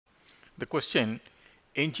The question,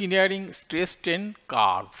 engineering stress strain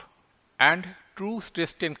curve and true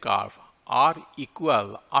stress strain curve are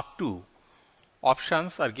equal up to.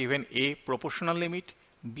 Options are given: A. Proportional limit,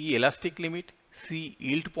 B. Elastic limit, C.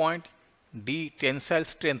 Yield point, D. Tensile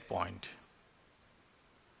strength point.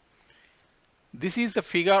 This is the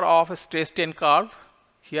figure of a stress strain curve.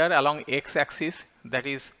 Here along x-axis, that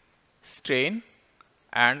is strain,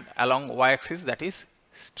 and along y-axis, that is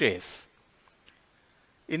stress.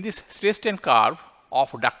 In this stress strain curve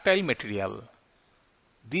of ductile material,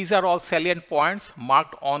 these are all salient points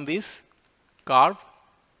marked on this curve,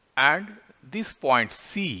 and this point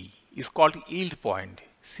C is called yield point.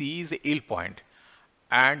 C is the yield point,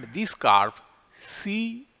 and this curve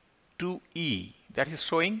C to E, that is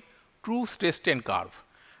showing true stress strain curve,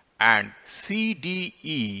 and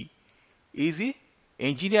CDE is the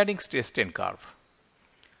engineering stress strain curve.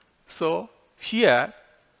 So here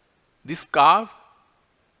this curve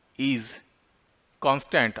is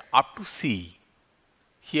constant up to C.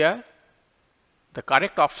 Here the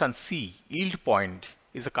correct option C, yield point,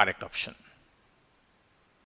 is the correct option.